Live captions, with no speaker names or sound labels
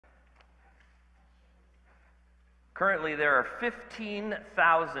Currently, there are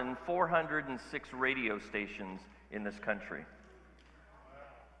 15,406 radio stations in this country.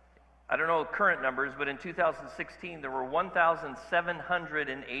 I don't know current numbers, but in 2016, there were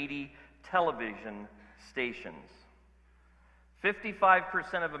 1,780 television stations.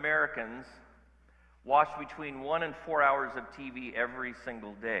 55% of Americans watch between 1 and 4 hours of TV every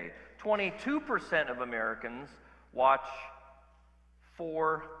single day. 22% of Americans watch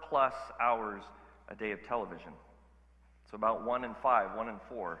 4+ hours a day of television. So about 1 in 5, 1 in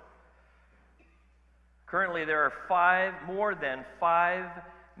 4. Currently, there are more than 5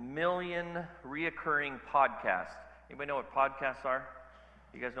 million reoccurring podcasts. Anybody know what podcasts are?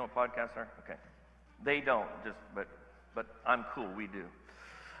 You guys know what podcasts are? Okay. They don't, but I'm cool, we do.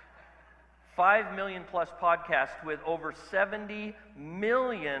 5 million plus podcasts with over 70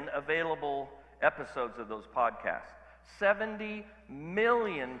 million available episodes of those podcasts. 70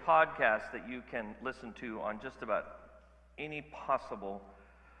 million podcasts that you can listen to on just about any possible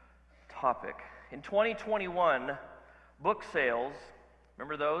topic. In 2021, book sales,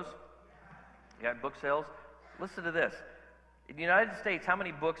 remember those? You got book sales? Listen to this. In the United States, how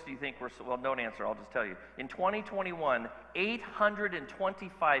many books do you think were sold? Well, don't answer, I'll just tell you. In 2021,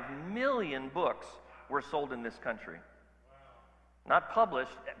 825 million books were sold in this country. Not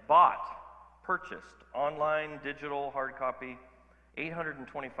published, bought, purchased, online, digital, hard copy,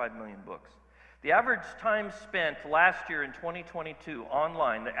 825 million books. The average time spent last year in 2022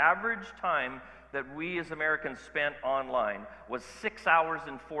 online, the average time that we as Americans spent online was 6 hours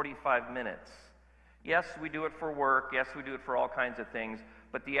and 45 minutes. Yes, we do it for work. Yes, we do it for all kinds of things.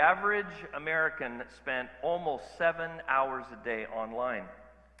 But the average American spent almost 7 hours a day online.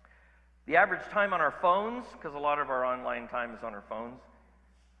 The average time on our phones, because a lot of our online time is on our phones.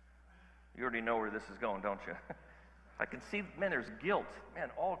 You already know where this is going, don't you? I can see, man, there's guilt, man,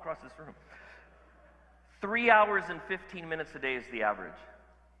 all across this room. 3 hours and 15 minutes a day is the average.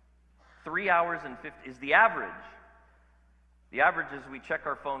 3 hours and 50 is the average. The average is we check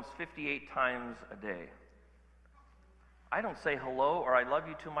our phones 58 times a day. I don't say hello or I love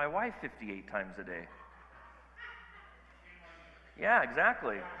you to my wife 58 times a day. Yeah,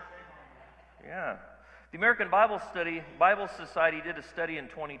 exactly. Yeah. The American Bible Society did a study in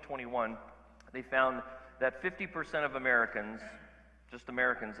 2021. They found that 50% of Americans, just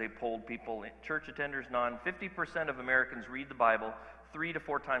Americans, they polled people, church attenders, 50% of Americans read the Bible 3 to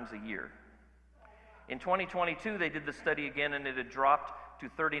 4 times a year. In 2022, they did the study again, and it had dropped to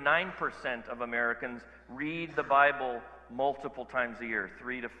 39% of Americans read the Bible multiple times a year,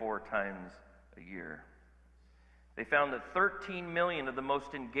 3 to 4 times a year. They found that 13 million of the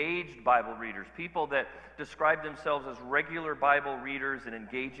most engaged Bible readers, people that described themselves as regular Bible readers and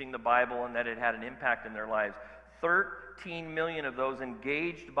engaging the Bible and that it had an impact in their lives, 13 million of those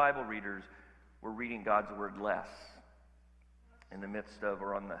engaged Bible readers were reading God's Word less in the midst of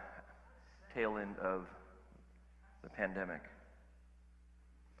or on the tail end of the pandemic.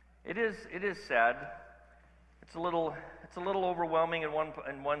 It is sad. It's a little overwhelming in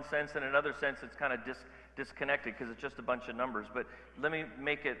one sense, and in another sense it's kind of disconnected because it's just a bunch of numbers. But let me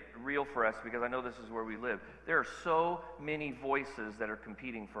make it real for us because I know this is where we live. There are so many voices that are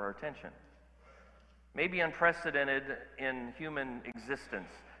competing for our attention. Maybe unprecedented in human existence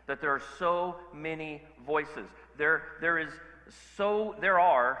that there are so many voices. There are so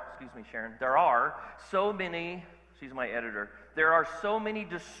many, she's my editor, there are so many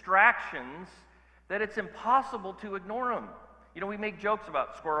distractions that it's impossible to ignore them. You know, we make jokes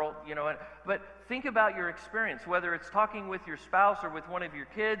about squirrel, but think about your experience, whether it's talking with your spouse or with one of your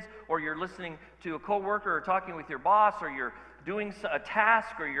kids, or you're listening to a coworker, or talking with your boss, or you're doing a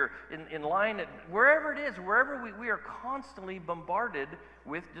task, or you're in line, wherever it is, wherever we are constantly bombarded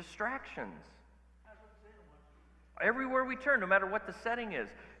with distractions. Everywhere we turn, no matter what the setting is.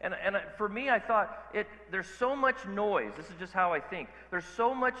 And for me, I thought, there's so much noise. This is just how I think. There's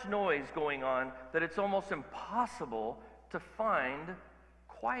so much noise going on that it's almost impossible to find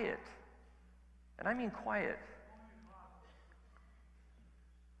quiet. And I mean quiet.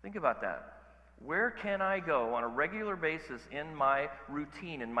 Think about that. Where can I go on a regular basis in my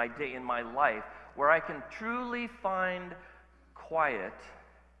routine, in my day, in my life, where I can truly find quiet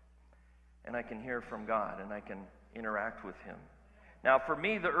and I can hear from God and I can interact with Him? Now, for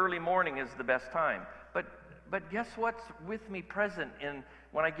me, the early morning is the best time. But guess what's with me present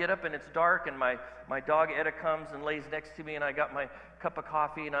when I get up and it's dark and my dog Etta comes and lays next to me and I got my cup of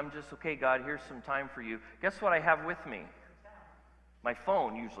coffee and I'm just, okay, God, here's some time for you. Guess what I have with me? My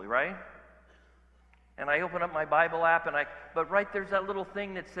phone, usually, right? And I open up my Bible app, but right there's that little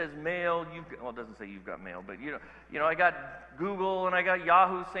thing that says mail. Well, it doesn't say you've got mail, but I got Google and I got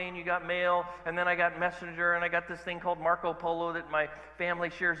Yahoo saying you got mail, and then I got Messenger, and I got this thing called Marco Polo that my family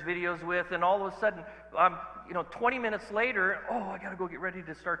shares videos with, and all of a sudden, 20 minutes later, I got to go get ready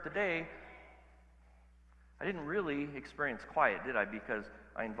to start the day. I didn't really experience quiet, did I? Because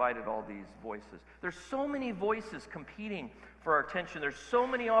I invited all these voices. There's so many voices competing for our attention. There's so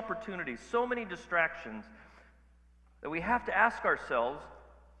many opportunities, so many distractions that we have to ask ourselves.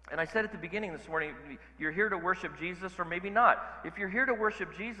 And I said at the beginning this morning, you're here to worship Jesus or maybe not. If you're here to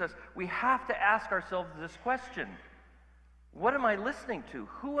worship Jesus, we have to ask ourselves this question. What am I listening to?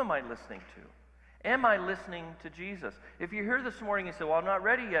 Who am I listening to? Am I listening to Jesus? If you're here this morning and you say, well, I'm not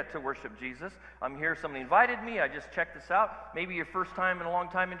ready yet to worship Jesus. I'm here, somebody invited me, I just checked this out. Maybe your first time in a long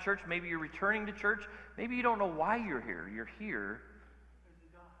time in church. Maybe you're returning to church. Maybe you don't know why you're here. You're here.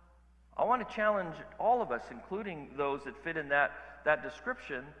 I want to challenge all of us, including those that fit in that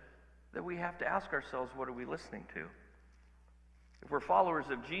description, that we have to ask ourselves, what are we listening to? If we're followers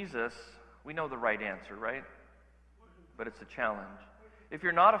of Jesus, we know the right answer, right? But it's a challenge. If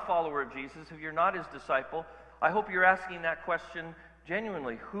you're not a follower of Jesus, if you're not his disciple, I hope you're asking that question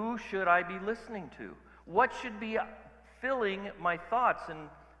genuinely. Who should I be listening to? What should be filling my thoughts? And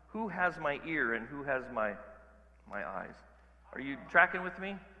who has my ear and who has my eyes? Are you tracking with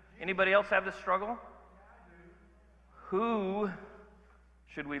me? Anybody else have this struggle? Who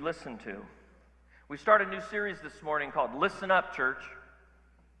should we listen to? We start a new series this morning called Listen Up, Church.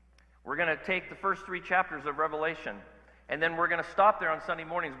 We're going to take the first 3 chapters of Revelation, and then we're going to stop there on Sunday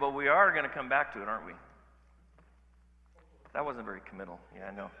mornings, but we are going to come back to it, aren't we? That wasn't very committal. Yeah,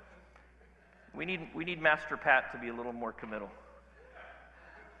 I know. We need Master Pat to be a little more committal.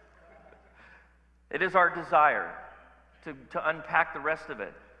 It is our desire to unpack the rest of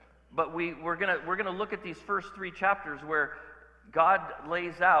it. But we're gonna look at these first 3 chapters where God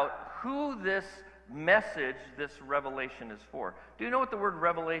lays out who this message, this revelation is for. Do you know what the word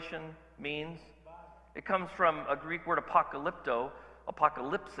revelation means? It comes from a Greek word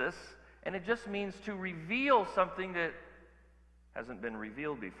apocalypsis, and it just means to reveal something that hasn't been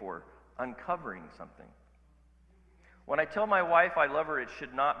revealed before, uncovering something. When I tell my wife I love her, it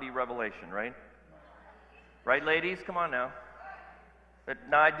should not be revelation, right? Right, ladies? Come on now.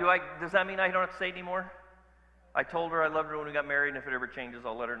 Does that mean I don't have to say it anymore? I told her I loved her when we got married, and if it ever changes,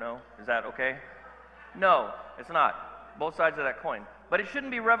 I'll let her know. Is that okay? No, it's not. Both sides of that coin. But it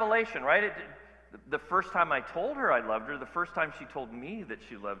shouldn't be revelation, right? The first time I told her I loved her, the first time she told me that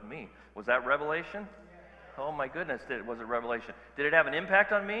she loved me, was that revelation? Oh my goodness, was it revelation? Did it have an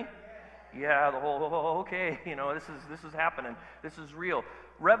impact on me? Yeah, the whole, okay, this is happening. This is real.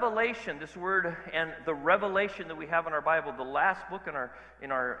 Revelation, this word, and the revelation that we have in our Bible, the last book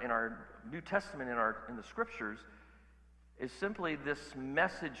in our New Testament, in the Scriptures, is simply this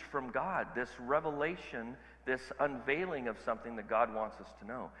message from God, this revelation, this unveiling of something that God wants us to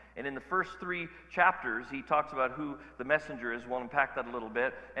know. And in the first 3 chapters, he talks about who the messenger is. We'll unpack that a little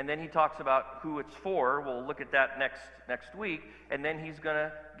bit. And then he talks about who it's for. We'll look at that next week. And then he's going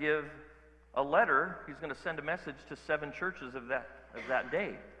to give a letter. He's going to send a message to 7 churches of that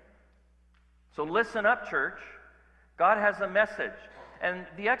day. So listen up, church. God has a message. And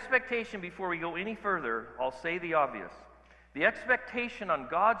the expectation, before we go any further, I'll say the obvious. The expectation on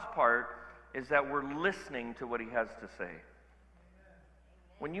God's part is that we're listening to what he has to say.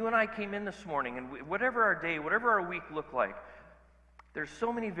 When you and I came in this morning, and whatever our day, whatever our week looked like, there's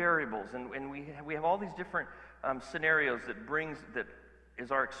so many variables, and we have all these different scenarios that is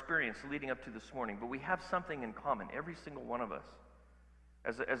our experience leading up to this morning. But we have something in common, every single one of us.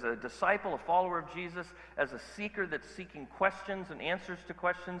 As a disciple, a follower of Jesus, as a seeker that's seeking questions and answers to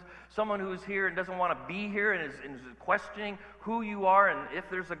questions, someone who's here and doesn't want to be here and is questioning who you are and if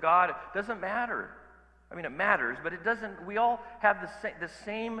there's a God, it doesn't matter. I mean, it matters, but it doesn't. We all have the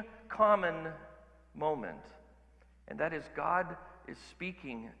same common moment, and that is God is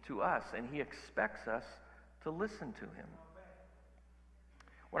speaking to us, and he expects us to listen to him.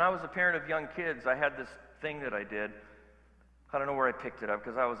 When I was a parent of young kids, I had this thing that I did. I don't know where I picked it up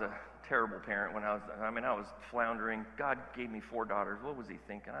because I was a terrible parent when I was floundering. God gave me 4 daughters. What was he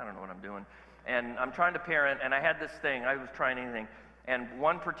thinking? I don't know what I'm doing. And I'm trying to parent, and I had this thing. I was trying anything. And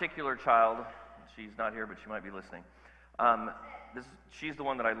one particular child, she's not here, but she might be listening. She's the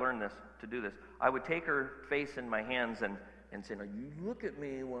one that I learned to do this. I would take her face in my hands and say, now you look at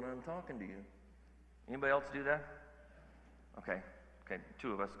me when I'm talking to you. Anybody else do that? Okay,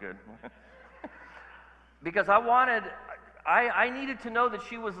 2 of us, good. Because I I needed to know that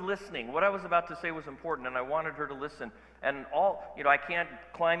she was listening. What I was about to say was important, and I wanted her to listen. And I can't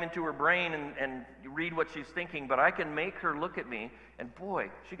climb into her brain and read what she's thinking, but I can make her look at me. And boy,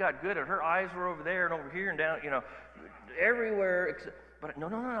 she got good at her eyes were over there and over here and down, everywhere. But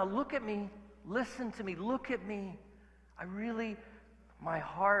no, look at me. Listen to me. Look at me. My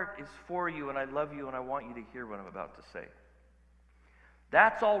heart is for you, and I love you, and I want you to hear what I'm about to say.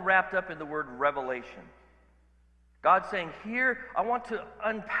 That's all wrapped up in the word revelation. God's saying, here, I want to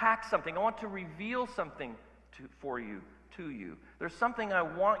unpack something. I want to reveal something to you. There's something I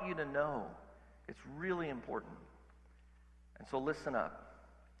want you to know. It's really important. And so listen up.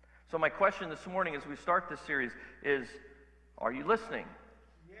 So my question this morning as we start this series is, are you listening?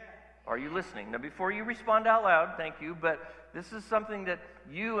 Yeah. Are you listening? Now, before you respond out loud, thank you, but this is something that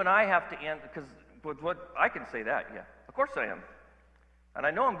you and I have to answer, because with what I can say that, yeah, of course I am. And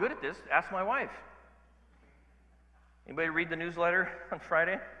I know I'm good at this. Ask my wife. Anybody read the newsletter on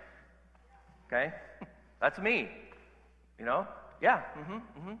Friday? Okay. That's me. Yeah.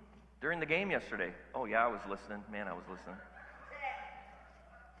 During the game yesterday. Oh, yeah, I was listening. Man, I was listening.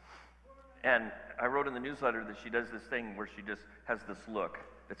 And I wrote in the newsletter that she does this thing where she just has this look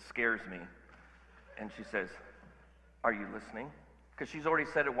that scares me. And she says, are you listening? Because she's already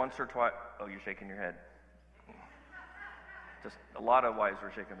said it once or twice. Oh, you're shaking your head. Just a lot of wives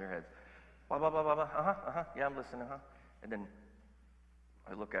were shaking their heads. Blah, blah, blah, blah, blah. Yeah, I'm listening, And then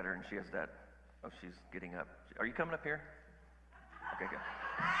I look at her and she has that. Oh, she's getting up. Are you coming up here? Okay, good.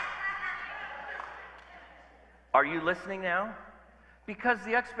 Are you listening now? Because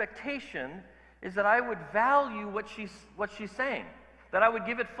the expectation is that I would value what she's saying, that I would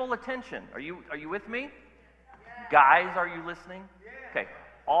give it full attention. Are you with me? Yeah. Guys, are you listening? Yeah. Okay.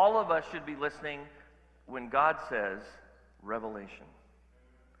 All of us should be listening when God says revelation.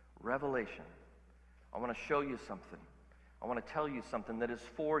 Revelation. I want to show you something. I want to tell you something that is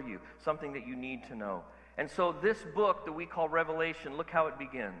for you, something that you need to know. And so this book that we call Revelation, look how it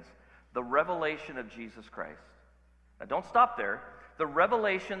begins. The revelation of Jesus Christ. Now don't stop there. The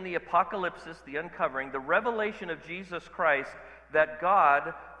revelation, the apocalypsis, the uncovering, the revelation of Jesus Christ that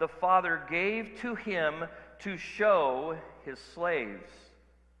God the Father gave to him to show his slaves.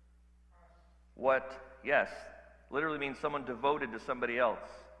 Literally means someone devoted to somebody else.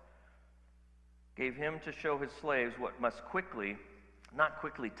 Gave him to show his slaves what must quickly, not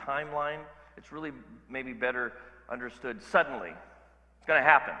quickly timeline, it's really maybe better understood suddenly. It's going to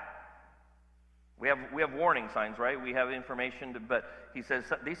happen. We have warning signs, right? We have information, but he says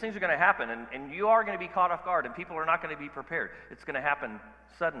these things are going to happen, and you are going to be caught off guard, and people are not going to be prepared. It's going to happen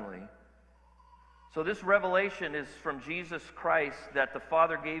suddenly. So this revelation is from Jesus Christ that the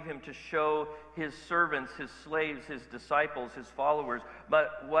Father gave him to show his servants, his slaves, his disciples, his followers,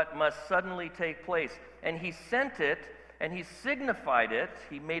 but what must suddenly take place. And he sent it, and he signified it.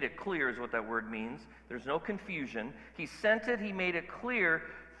 He made it clear is what that word means. There's no confusion. He sent it, he made it clear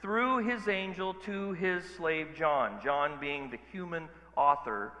through his angel to his slave John. John being the human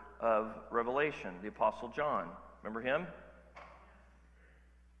author of Revelation, the Apostle John. Remember him?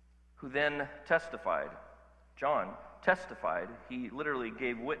 Who then testified. John testified. He literally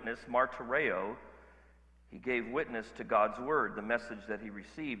gave witness, martyreo. He gave witness to God's word, the message that he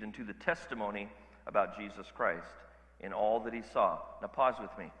received, and to the testimony about Jesus Christ in all that he saw. Now pause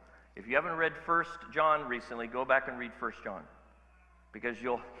with me. If you haven't read 1 John recently, go back and read 1 John. Because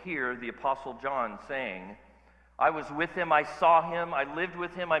you'll hear the Apostle John saying, I was with him, I saw him, I lived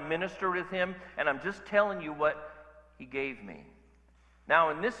with him, I ministered with him, and I'm just telling you what he gave me. Now,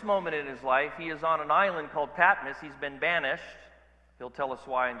 in this moment in his life, he is on an island called Patmos. He's been banished. He'll tell us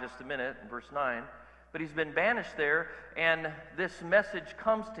why in just a minute, in verse 9. But he's been banished there, and this message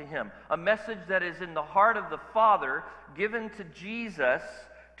comes to him. A message that is in the heart of the Father, given to Jesus,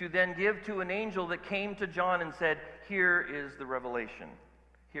 to then give to an angel that came to John and said, here is the revelation.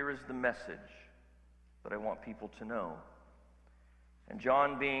 Here is the message that I want people to know. And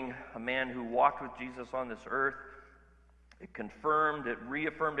John, being a man who walked with Jesus on this earth, it confirmed, it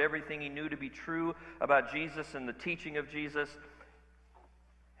reaffirmed everything he knew to be true about Jesus and the teaching of Jesus.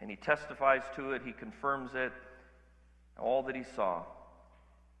 And he testifies to it, he confirms it, all that he saw.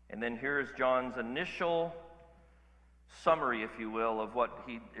 And then here is John's initial summary, if you will, of what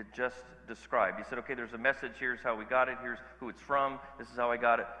he had just described. He said, okay, there's a message, here's how we got it, here's who it's from, this is how I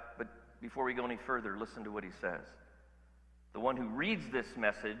got it. But before we go any further, listen to what he says. The one who reads this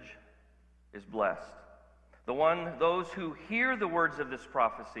message is blessed. Those who hear the words of this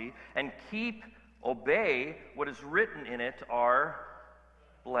prophecy and obey what is written in it are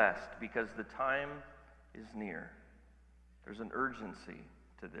blessed, because the time is near. There's an urgency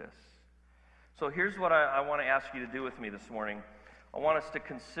to this. So here's what I want to ask you to do with me this morning. I want us to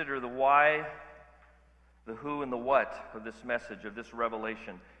consider the why, the who, and the what of this message, of this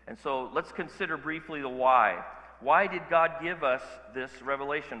revelation. And so let's consider briefly the why. Why did God give us this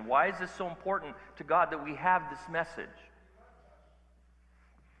revelation? Why is this so important to God that we have this message?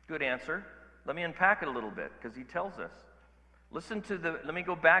 Good answer. Let me unpack it a little bit, because he tells us. Let me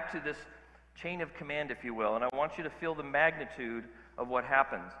go back to this chain of command, if you will, and I want you to feel the magnitude of what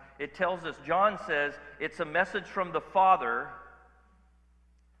happens. It tells us, John says, it's a message from the Father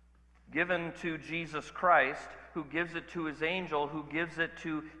given to Jesus Christ, who gives it to his angel, who gives it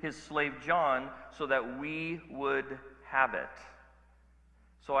to his slave John, so that we would have it.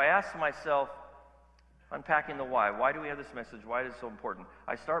 So I asked myself, unpacking the why do we have this message? Why is it so important?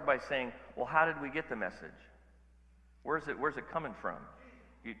 I start by saying, well, how did we get the message? Where's it coming from?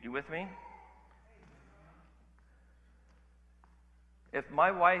 You with me? If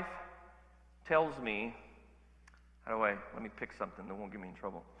my wife tells me, let me pick something that won't get me in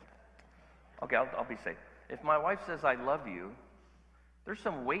trouble. Okay, I'll be safe. If my wife says, I love you, there's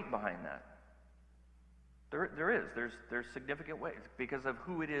some weight behind that. There is. There's significant weight because of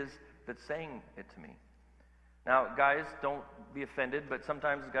who it is that's saying it to me. Now, guys, don't be offended, but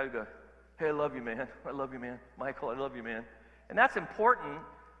sometimes the guy will go, hey, I love you, man. I love you, man. Michael, I love you, man. And that's important,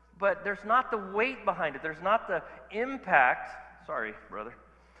 but there's not the weight behind it. There's not the impact. Sorry, brother.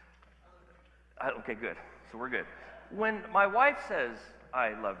 Okay, good. So we're good. When my wife says,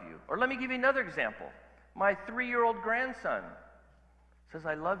 I love you, or let me give you another example. My 3-year-old grandson says,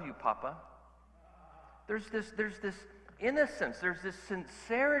 I love you, Papa. There's this innocence. There's this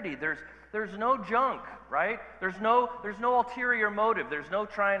sincerity. There's no junk, right? There's no ulterior motive. There's no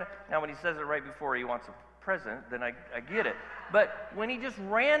trying. Now, when he says it right before he wants a present, then I get it. But when he just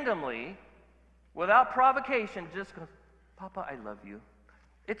randomly, without provocation, just goes, Papa, I love you,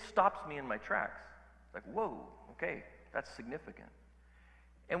 it stops me in my tracks. Like, whoa, okay, that's significant.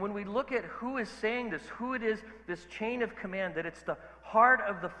 And when we look at who is saying this, who it is, this chain of command, that it's the heart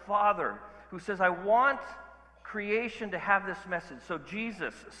of the Father who says, I want creation to have this message. So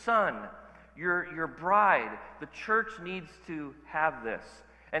Jesus, Son, your bride, the church needs to have this.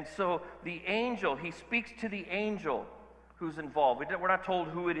 And so the angel, he speaks to the angel who's involved. We're not told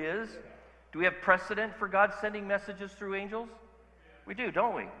who it is. Do we have precedent for God sending messages through angels? We do,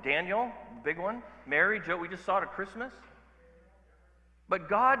 don't we? Daniel, big one. Mary, Joe, we just saw it at Christmas. But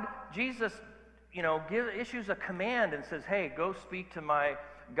God, Jesus, issues a command and says, hey, go speak to my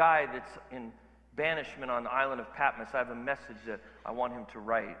guy that's in banishment on the island of Patmos. I have a message that I want him to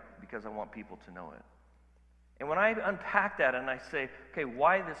write because I want people to know it. And when I unpack that and I say, okay,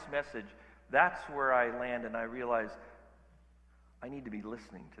 why this message? That's where I land and I realize I need to be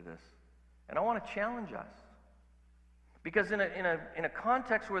listening to this. And I want to challenge us. Because in a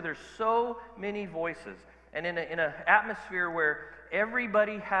context where there's so many voices, and in an atmosphere where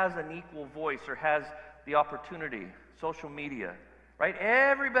everybody has an equal voice or has the opportunity, social media, right?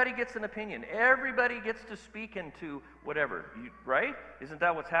 Everybody gets an opinion. Everybody gets to speak into whatever, right? Isn't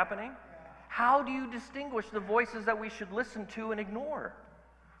that what's happening? How do you distinguish the voices that we should listen to and ignore?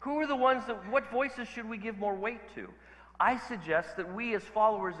 Who are the ones what voices should we give more weight to? I suggest that we as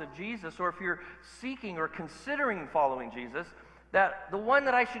followers of Jesus, or if you're seeking or considering following Jesus, that the one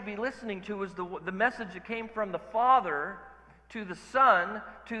that I should be listening to is the message that came from the Father to the Son,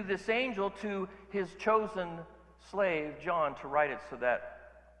 to this angel, to his chosen slave, John, to write it so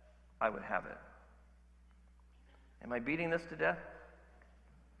that I would have it. Am I beating this to death?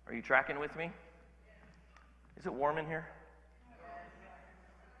 Are you tracking with me? Is it warm in here?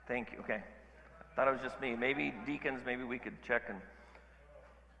 Thank you. Okay. Thought it was just me. Maybe deacons, maybe we could check and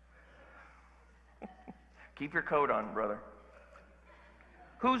keep your coat on, brother.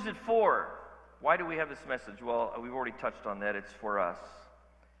 Who's it for? Why do we have this message? Well, we've already touched on that. It's for us.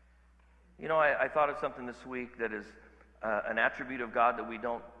 I thought of something this week that is an attribute of God that we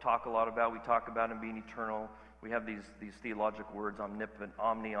don't talk a lot about. We talk about him being eternal. We have these theological words, omnipotent,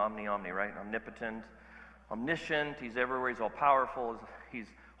 omni, right? Omnipotent, omniscient. He's everywhere. He's all-powerful. He's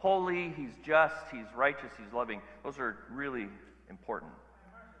holy. He's just. He's righteous. He's loving. Those are really important.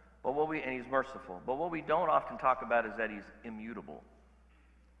 And he's merciful. But what we don't often talk about is that he's immutable.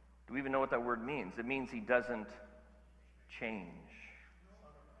 Do we even know what that word means? It means he doesn't change.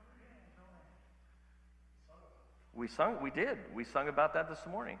 We sung about that this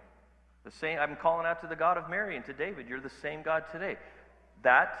morning. The same, I'm calling out to the God of Mary and to David, you're the same God today.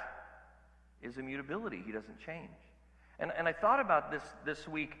 That is immutability. He doesn't change. And I thought about this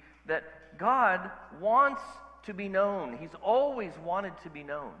week, that God wants to be known. He's always wanted to be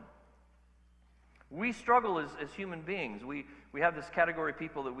known. We struggle as human beings. We have this category of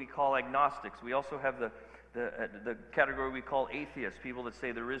people that we call agnostics. We also have the category we call atheists, people that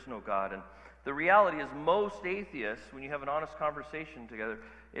say there is no God. And the reality is most atheists, when you have an honest conversation together,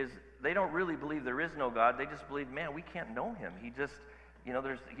 is they don't really believe there is no God. They just believe, man, we can't know him. He just,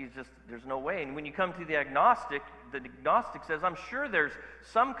 there's no way. And when you come to the agnostic says, I'm sure there's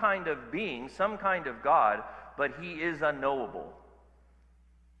some kind of being, some kind of God, but he is unknowable.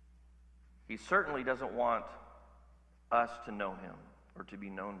 He certainly doesn't want us to know him or to be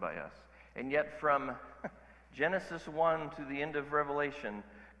known by us. And yet from Genesis 1 to the end of Revelation,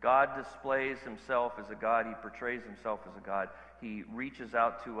 God displays himself as a God. He portrays himself as a God. He reaches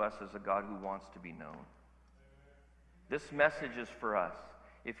out to us as a God who wants to be known. This message is for us.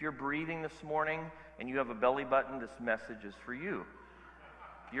 If you're breathing this morning and you have a belly button, this message is for you.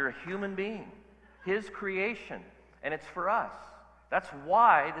 You're a human being, his creation, and it's for us. That's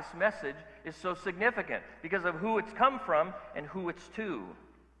why this message is so significant, because of who it's come from and who it's to.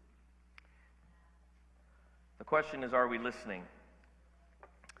 The question is, are we listening?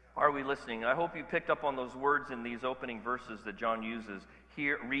 Are we listening? I hope you picked up on those words in these opening verses that John uses.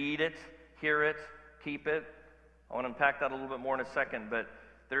 Read it, hear it, keep it. I want to unpack that a little bit more in a second, but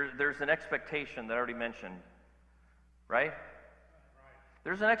there's an expectation that I already mentioned, right?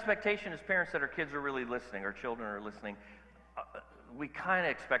 There's an expectation as parents that our kids are really listening, our children are listening. We kind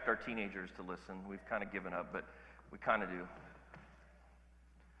of expect our teenagers to listen. We've kind of given up, but we kind of do.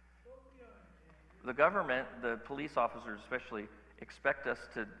 The government, the police officers especially, expect us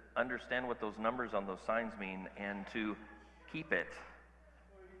to understand what those numbers on those signs mean and to keep it,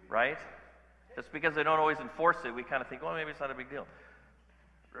 right? Just because they don't always enforce it, we kind of think, well, maybe it's not a big deal,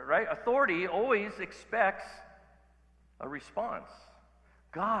 right? Authority always expects a response.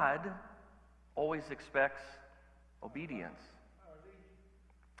 God always expects obedience.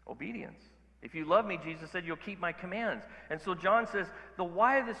 Obedience. If you love me, Jesus said, you'll keep my commands. And so John says, the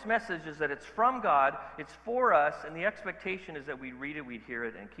why of this message is that it's from God, it's for us, and the expectation is that we read it, we hear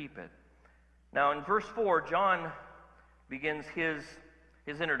it, and keep it. Now in verse 4, John begins his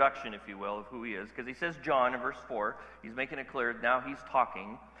introduction, if you will, of who he is, because he says John in verse 4. He's making it clear, now he's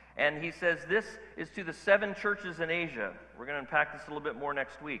talking. And he says this is to the 7 churches in Asia. We're going to unpack this a little bit more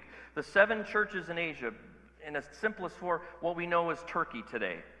next week. The 7 churches in Asia, in its simplest form, what we know as Turkey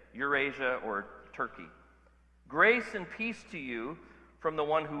today. Eurasia or Turkey. Grace and peace to you from the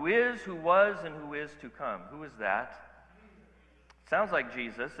one who is, who was, and who is to come. Who is that? Sounds like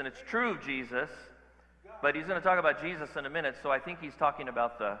Jesus, and it's true of Jesus, but he's going to talk about Jesus in a minute, so I think he's talking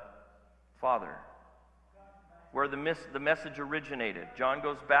about the Father, where the message originated. John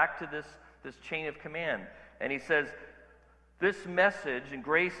goes back to this chain of command, and he says, this message and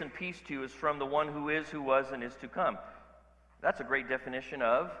grace and peace to you is from the one who is, who was, and is to come. That's a great definition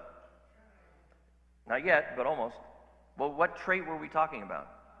of, not yet, but almost. Well, what trait were we talking about?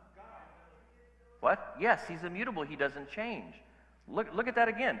 What? Yes, he's immutable. He doesn't change. Look at that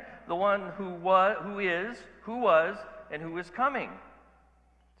again. The one who is, who was, and who is coming.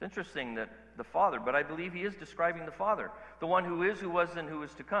 It's interesting that the Father, but I believe he is describing the Father. The one who is, who was, and who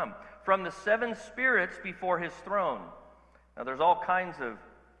is to come. From the 7 spirits before his throne. Now, there's all kinds of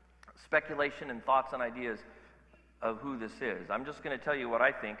speculation and thoughts and ideas of who this is. I'm just going to tell you what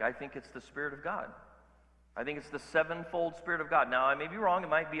I think. I think it's the Spirit of God. I think it's the 7-fold Spirit of God. Now, I may be wrong. It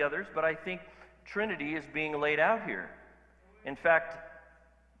might be others, but I think Trinity is being laid out here. In fact,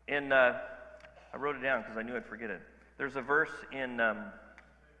 I wrote it down because I knew I'd forget it. There's a verse in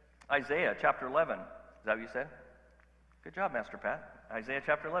Isaiah chapter 11. Is that what you said? Good job, Master Pat. Isaiah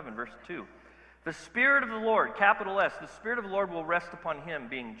chapter 11, verse 2. The Spirit of the Lord, capital S, the Spirit of the Lord will rest upon him,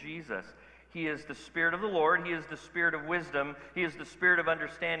 being Jesus. He is the Spirit of the Lord. He is the Spirit of wisdom. He is the Spirit of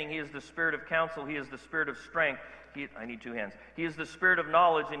understanding. He is the Spirit of counsel. He is the Spirit of strength. I need 2 hands. He is the Spirit of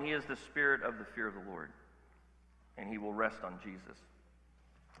knowledge, and he is the Spirit of the fear of the Lord. And he will rest on Jesus.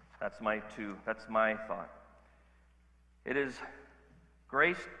 That's my thought. It is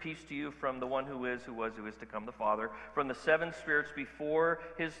grace, peace to you from the one who is, who was, who is to come, the Father, from the 7 spirits before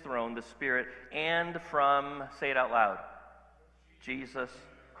his throne, the Spirit, and from, say it out loud, Jesus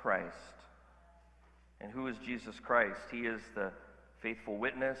Christ. And who is Jesus Christ? He is the faithful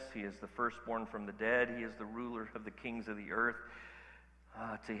witness. He is the firstborn from the dead. He is the ruler of the kings of the earth.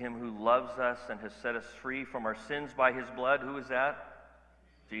 To him who loves us and has set us free from our sins by his blood. Who is that?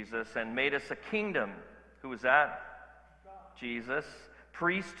 Jesus. And made us a kingdom. Who is that? Jesus.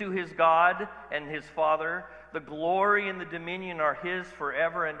 Priest to his God and his Father. The glory and the dominion are his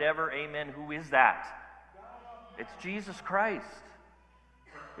forever and ever. Amen. Who is that? It's Jesus Christ.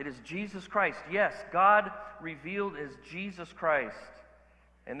 It is Jesus Christ. Yes, God revealed as Jesus Christ.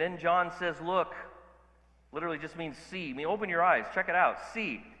 And then John says, look, Literally just means see. I mean, open your eyes. Check it out.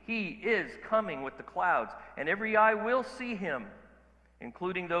 See, he is coming with the clouds, and every eye will see him,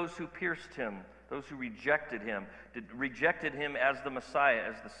 including those who pierced him, those who rejected him as the Messiah,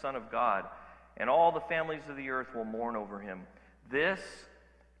 as the Son of God. And all the families of the earth will mourn over him. This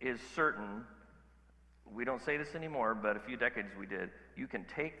is certain. We don't say this anymore, but a few decades we did. You can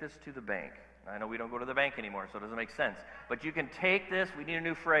take this to the bank. I know we don't go to the bank anymore, so it doesn't make sense. But you can take this. We need a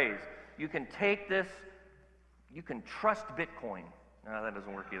new phrase. You can take this. You can trust Bitcoin. No, that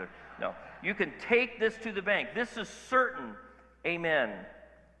doesn't work either. No. You can take this to the bank. This is certain. Amen.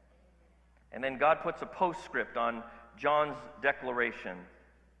 And then God puts a postscript on John's declaration.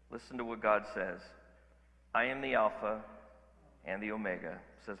 Listen to what God says. I am the Alpha and the Omega,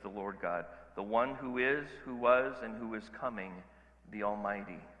 says the Lord God, the one who is, who was, and who is coming, the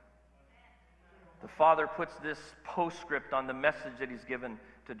Almighty. The Father puts this postscript on the message that he's given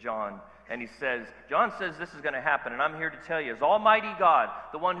to John. And he says, John says this is going to happen, and I'm here to tell you, as Almighty God,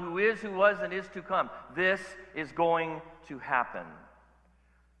 the one who is, who was, and is to come, this is going to happen.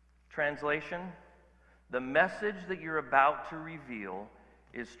 Translation, the message that you're about to reveal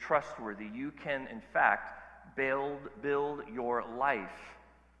is trustworthy. You can, in fact, build your life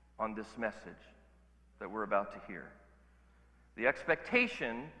on this message that we're about to hear. The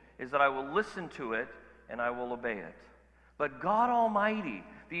expectation is that I will listen to it and I will obey it. But God Almighty,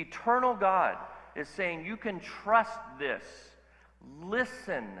 the eternal God, is saying you can trust this.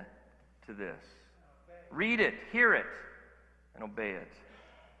 Listen to this. Read it, hear it, and obey it.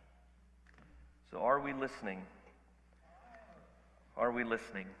 So are we listening? Are we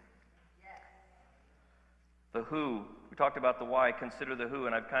listening? The who. We talked about the why. Consider the who,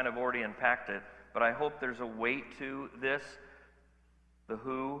 and I've kind of already unpacked it. But I hope there's a weight to this. The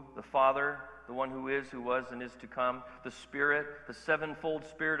who, the Father, the one who is, who was, and is to come. The Spirit, the sevenfold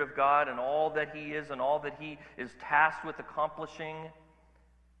Spirit of God, and all that he is and all that he is tasked with accomplishing.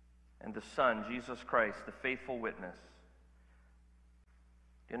 And the Son, Jesus Christ, the faithful witness.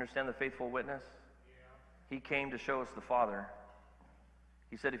 Do you understand the faithful witness? He came to show us the Father.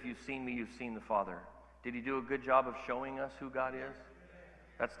 He said, if you've seen me, you've seen the Father. Did he do a good job of showing us who God is?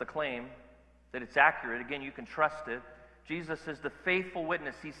 That's the claim, that it's accurate. Again, you can trust it. Jesus is the faithful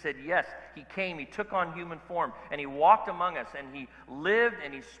witness. He said, yes, he came, he took on human form, and he walked among us, and he lived,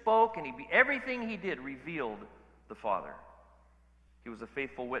 and he spoke, and everything he did revealed the Father. He was a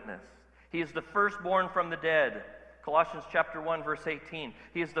faithful witness. He is the firstborn from the dead. Colossians chapter 1, verse 18.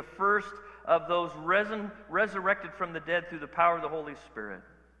 He is the first of those resurrected from the dead through the power of the Holy Spirit.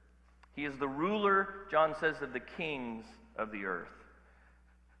 He is the ruler, John says, of the kings of the earth.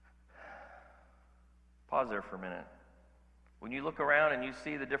 Pause there for a minute. When you look around and you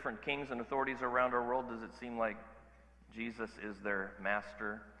see the different kings and authorities around our world, does it seem like Jesus is their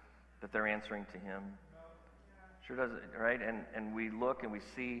master, that they're answering to him? Sure does, right? And we look and we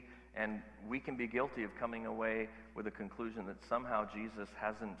see, and we can be guilty of coming away with a conclusion that somehow Jesus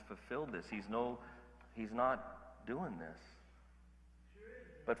hasn't fulfilled this. He's not doing this.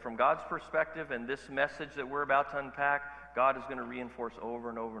 But from God's perspective and this message that we're about to unpack, God is going to reinforce over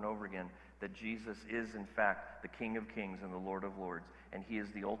and over and over again that Jesus is, in fact, the King of Kings and the Lord of Lords. And he is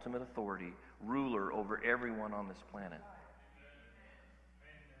the ultimate authority, ruler over everyone on this planet.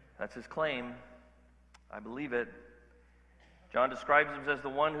 That's his claim. I believe it. John describes him as the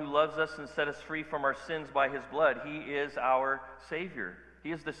one who loves us and set us free from our sins by his blood. He is our Savior. He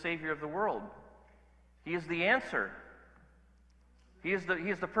is the Savior of the world. He is the answer. He is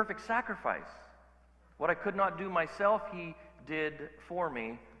the perfect sacrifice. What I could not do myself, he did for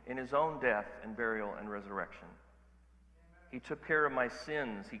me in his own death and burial and resurrection. He took care of my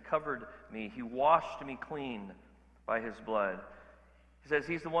sins. He covered me. He washed me clean by his blood. He says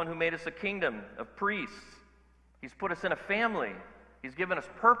he's the one who made us a kingdom of priests. He's put us in a family. He's given us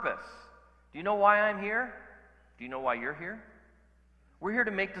purpose. Do you know why I'm here? Do you know why you're here? We're here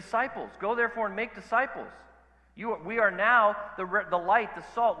to make disciples. Go therefore and make disciples. We are now the light, the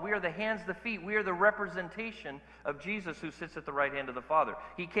salt. We are the hands, the feet. We are the representation of Jesus who sits at the right hand of the Father.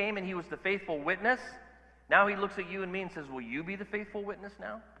 He came and he was the faithful witness. Now he looks at you and me and says, will you be the faithful witness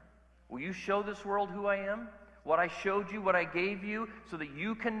now? Will you show this world who I am? What I showed you, what I gave you, so that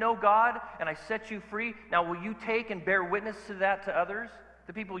you can know God and I set you free. Now will you take and bear witness to that to others?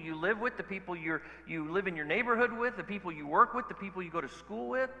 The people you live with, the people you live in your neighborhood with, the people you work with, the people you go to school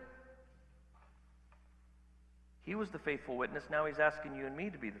with. He was the faithful witness. Now he's asking you and me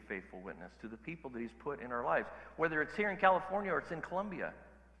to be the faithful witness to the people that he's put in our lives, whether it's here in California or it's in Colombia.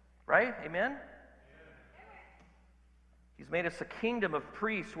 Right? Amen? He's made us a kingdom of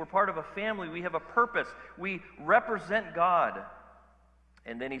priests. We're part of a family. We have a purpose. We represent God.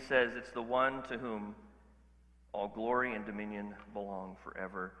 And then he says it's the one to whom All glory and dominion belong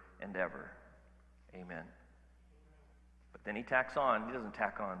forever and ever. Amen. But then he tacks on. He doesn't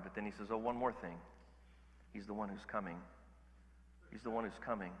tack on, but then he says, oh, one more thing. He's the one who's coming. He's the one who's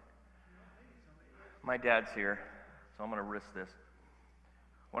coming. My dad's here, so I'm going to risk this.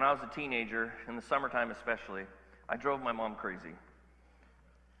 When I was a teenager, in the summertime especially, I drove my mom crazy.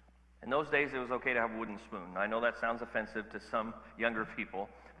 In those days, it was okay to have a wooden spoon. I know that sounds offensive to some younger people,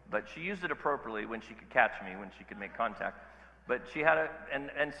 but she used it appropriately when she could catch me, when she could make contact. But she had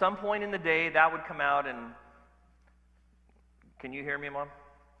and some point in the day, that would come out and... Can you hear me, Mom?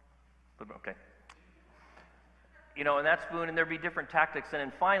 Okay. You know, and that spoon, and there'd be different tactics, and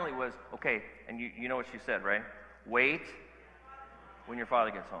then finally was, okay, and you know what she said, right? Wait when your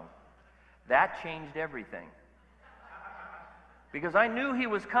father gets home. That changed everything. Because I knew he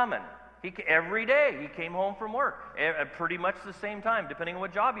was coming. Every day he came home from work, pretty much the same time, depending on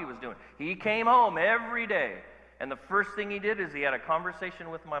what job he was doing. He came home every day, and the first thing he did is he had a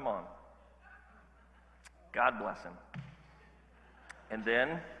conversation with my mom. God bless him. And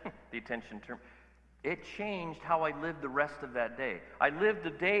then the attention term. It changed how I lived the rest of that day. I lived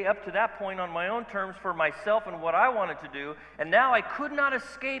the day up to that point on my own terms for myself and what I wanted to do, and now I could not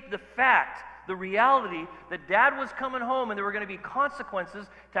escape the fact, the reality that Dad was coming home and there were going to be consequences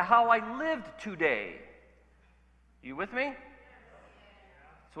to how I lived today. You with me?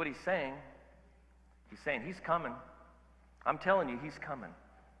 That's what he's saying. He's saying he's coming. I'm telling you, he's coming.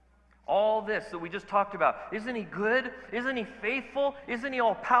 All this that we just talked about, isn't he good? Isn't he faithful? Isn't he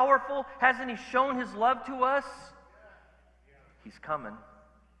all powerful? Hasn't he shown his love to us? He's coming.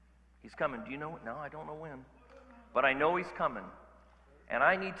 He's coming. Do you know? No, I don't know when. But I know he's coming. And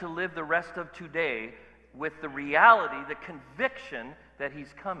I need to live the rest of today with the reality, the conviction that he's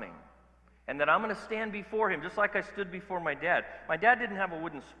coming. And that I'm going to stand before him just like I stood before my dad. My dad didn't have a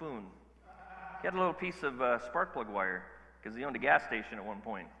wooden spoon. He had a little piece of spark plug wire because he owned a gas station at one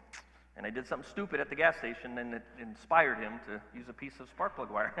point. And I did something stupid at the gas station, and it inspired him to use a piece of spark plug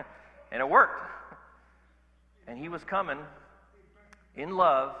wire. And it worked. And he was coming in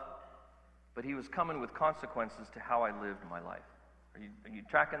love, but he was coming with consequences to how I lived my life. Are you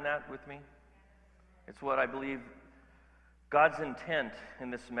tracking that with me? It's what I believe God's intent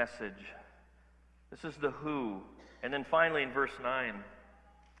in this message. This is the who. And then finally in verse 9,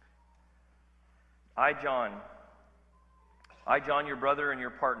 I, John, your brother and your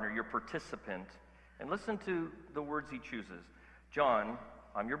partner, your participant. And listen to the words he chooses. John,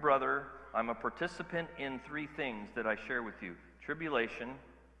 I'm your brother. I'm a participant in three things that I share with you. Tribulation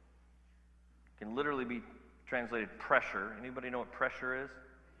can literally be translated pressure. Anybody know what pressure is?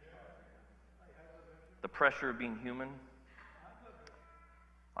 The pressure of being human.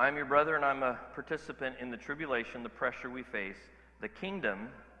 I'm your brother and I'm a participant in the tribulation, the pressure we face. The kingdom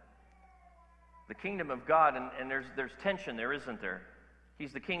of God, and there's tension there, isn't there?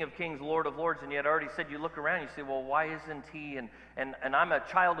 He's the King of Kings, Lord of Lords, and yet I already said you look around, you say, well, why isn't he? And I'm a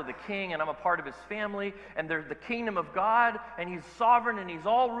child of the King, and I'm a part of his family, and there's the kingdom of God, and he's sovereign, and he's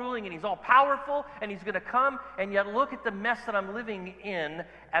all ruling, and he's all powerful, and he's going to come, and yet look at the mess that I'm living in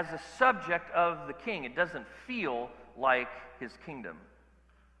as a subject of the King. It doesn't feel like his kingdom.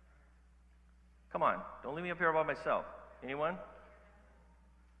 Come on, don't leave me up here by myself. Anyone?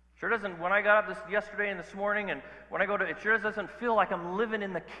 Sure doesn't, when I got up yesterday and this morning, and when I go to, it sure doesn't feel like I'm living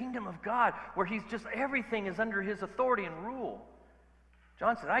in the kingdom of God, where he's just, everything is under his authority and rule.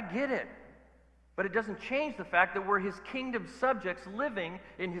 John said, I get it. But it doesn't change the fact that we're his kingdom subjects living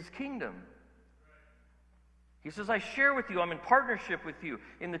in his kingdom. He says, I share with you, I'm in partnership with you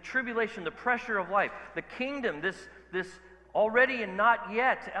in the tribulation, the pressure of life, the kingdom, this already and not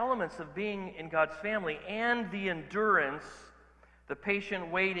yet elements of being in God's family, and the endurance, the patient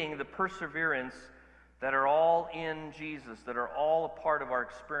waiting, the perseverance that are all in Jesus, that are all a part of our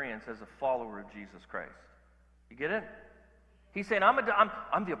experience as a follower of Jesus Christ. You get it? He's saying, I'm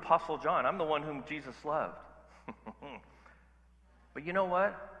the Apostle John. I'm the one whom Jesus loved. But you know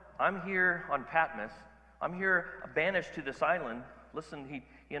what? I'm here on Patmos. I'm here banished to this island. Listen,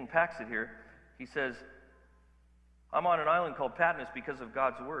 he unpacks it here. He says, I'm on an island called Patmos because of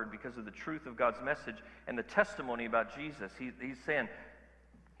God's word, because of the truth of God's message and the testimony about Jesus. He's saying,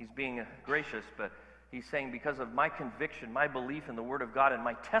 he's being gracious, but he's saying because of my conviction, my belief in the word of God, and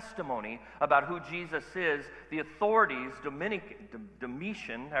my testimony about who Jesus is, the authorities,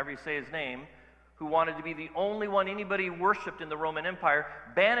 Domitian, however you say his name, who wanted to be the only one anybody worshipped in the Roman Empire,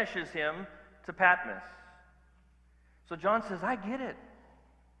 banishes him to Patmos. So John says, I get it.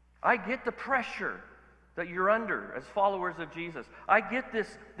 I get the pressure. that you're under as followers of Jesus. I get this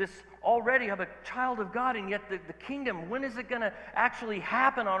already. I'm a child of God, and yet the kingdom, when is it going to actually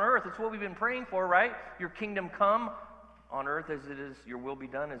happen on earth? It's what we've been praying for, right? Your kingdom come on earth as it is, your will be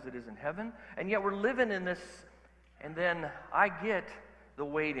done as it is in heaven. And yet we're living in this, and then I get the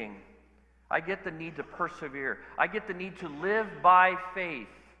waiting. I get the need to persevere. I get the need to live by faith.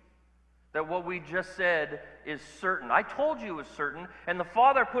 That what we just said is certain. I told you it was certain, and the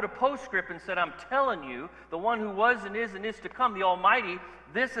Father put a postscript and said, I'm telling you, the one who was and is to come, the Almighty,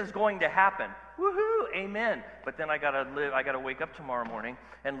 this is going to happen. Woohoo, amen. But then I gotta wake up tomorrow morning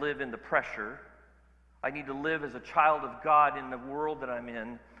and live in the pressure. I need to live as a child of God in the world that I'm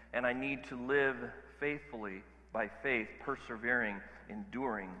in, and I need to live faithfully, by faith, persevering,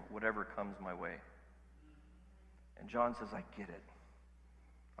 enduring whatever comes my way. And John says, I get it.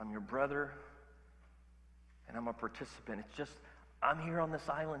 I'm your brother, and I'm a participant. It's just, I'm here on this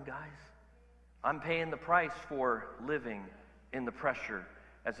island, guys. I'm paying the price for living in the pressure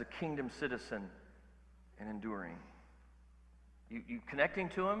as a kingdom citizen and enduring. You connecting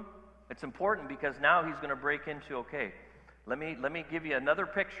to him? It's important because now he's going to break into, okay, let me give you another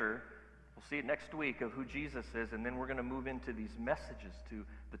picture. We'll see it next week of who Jesus is, and then we're going to move into these messages to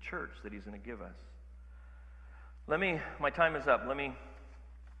the church that he's going to give us. My time is up.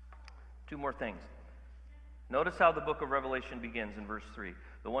 Two more things. Notice how the book of Revelation begins in verse 3.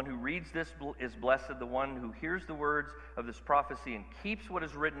 The one who reads this is blessed. The one who hears the words of this prophecy and keeps what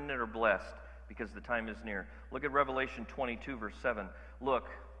is written in it are blessed, because the time is near. Look at Revelation 22, verse 7. Look,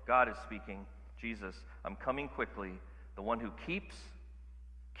 God is speaking. Jesus, I'm coming quickly. The one who keeps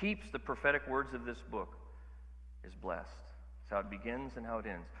the prophetic words of this book is blessed. That's how it begins and how it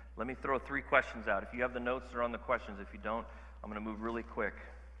ends. Let me throw 3 questions out. If you have the notes, they're on the questions. If you don't, I'm going to move really quick.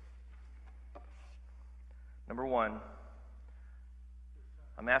 Number 1,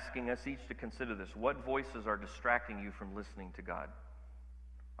 I'm asking us each to consider this. What voices are distracting you from listening to God?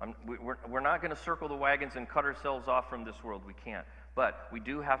 We're not going to circle the wagons and cut ourselves off from this world. We can't. But we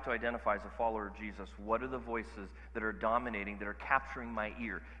do have to identify as a follower of Jesus, what are the voices that are dominating, that are capturing my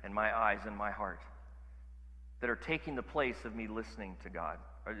ear and my eyes and my heart, that are taking the place of me listening to God?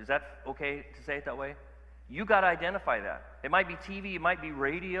 Is that okay to say it that way? You got to identify that. It might be TV, it might be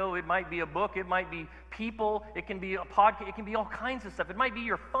radio, it might be a book, it might be people, it can be a podcast, it can be all kinds of stuff. It might be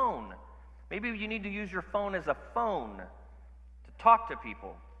your phone. Maybe you need to use your phone as a phone to talk to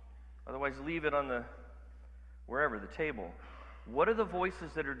people. Otherwise, leave it on the table. What are the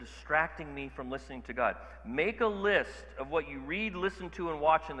voices that are distracting me from listening to God? Make a list of what you read, listen to, and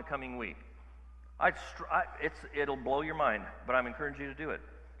watch in the coming week. It'll blow your mind, but I'm encouraging you to do it.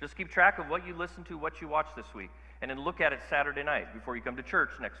 Just keep track of what you listen to, what you watch this week, and then look at it Saturday night before you come to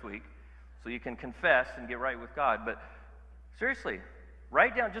church next week so you can confess and get right with God. But seriously,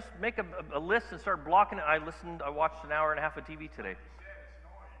 write down, just make a list and start blocking it. I watched an hour and a half of TV today.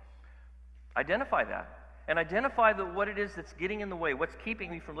 Identify that. And identify what it is that's getting in the way, what's keeping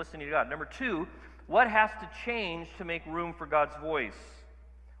me from listening to God. Number 2, what has to change to make room for God's voice?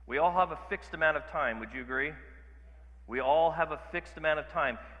 We all have a fixed amount of time. Would you agree? We all have a fixed amount of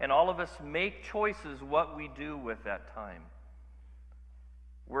time, and all of us make choices what we do with that time.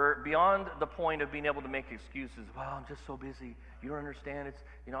 We're beyond the point of being able to make excuses. Well, I'm just so busy. You don't understand.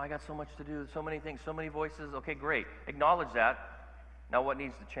 I got so much to do, so many things, so many voices. Okay, great. Acknowledge that. Now what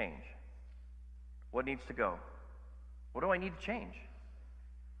needs to change? What needs to go? What do I need to change?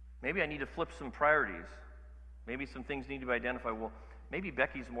 Maybe I need to flip some priorities. Maybe some things need to be identified. Well, maybe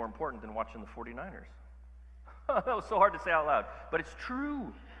Becky's more important than watching the 49ers. That was so hard to say out loud, but it's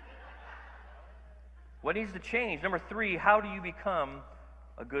true. What needs to change? Number 3, how do you become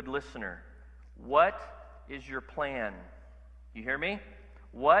a good listener? What is your plan? You hear me?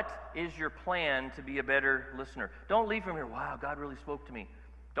 What is your plan to be a better listener? Don't leave from here, wow, God really spoke to me.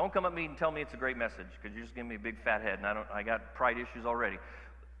 Don't come at me and tell me it's a great message, because you're just giving me a big fat head, and I got pride issues already.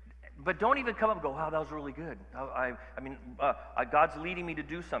 But don't even come up and go, wow, that was really good. God's leading me to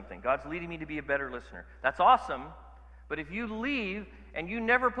do something. God's leading me to be a better listener. That's awesome, but if you leave and you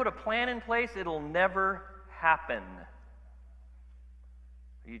never put a plan in place, it'll never happen.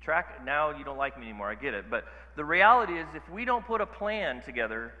 You track? Now you don't like me anymore, I get it. But the reality is, if we don't put a plan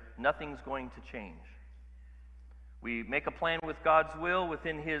together, nothing's going to change. We make a plan with God's will,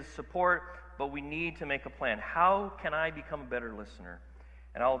 within His support, but we need to make a plan. How can I become a better listener?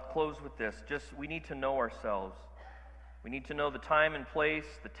 And I'll close with this. We need to know ourselves. We need to know the time and place,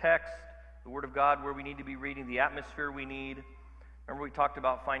 the text, the Word of God, where we need to be reading, the atmosphere we need. Remember we talked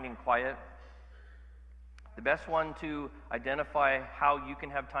about finding quiet? The best one to identify how you can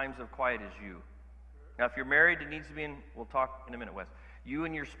have times of quiet is you. Now, if you're married, it needs to be we'll talk in a minute, Wes. You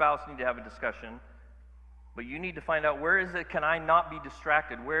and your spouse need to have a discussion. But you need to find out, where is it can I not be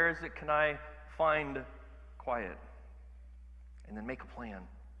distracted? Where is it can I find quiet? And then make a plan.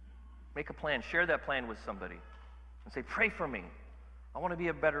 Make a plan. Share that plan with somebody. And say, pray for me. I want to be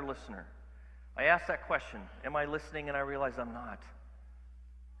a better listener. I ask that question, am I listening? And I realize I'm not.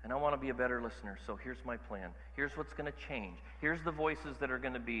 And I want to be a better listener, so here's my plan. Here's what's going to change. Here's the voices that are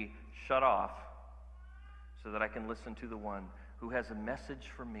going to be shut off so that I can listen to the one who has a message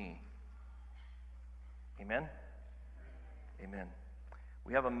for me. Amen? Amen.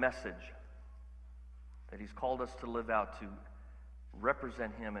 We have a message that he's called us to live out, to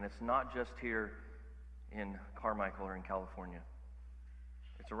represent him, and it's not just here in Carmichael or in California.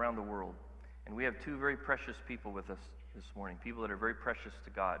 It's around the world. And we have two very precious people with us this morning, people that are very precious to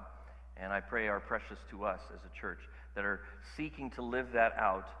God, and I pray are precious to us as a church, that are seeking to live that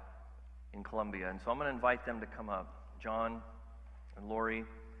out in Columbia. And so I'm going to invite them to come up. John and Lori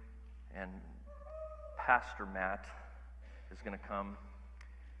and Pastor Matt is going to come.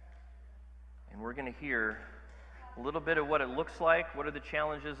 And we're going to hear a little bit of what it looks like. What are the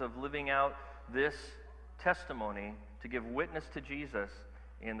challenges of living out this testimony to give witness to Jesus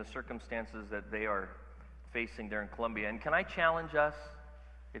in the circumstances that they are facing there in Columbia. And can I challenge us,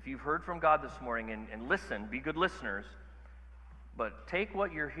 if you've heard from God this morning, and listen, be good listeners, but take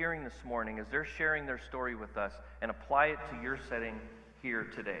what you're hearing this morning as they're sharing their story with us and apply it to your setting here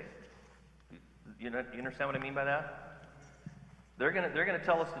today. You understand what I mean by that? They're gonna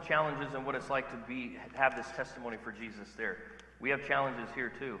tell us the challenges and what it's like to have this testimony for Jesus there. We have challenges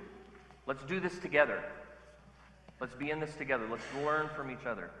here too. Let's do this together. Let's be in this together. Let's learn from each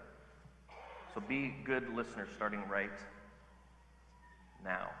other. So be good listeners starting right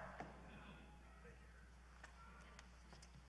now.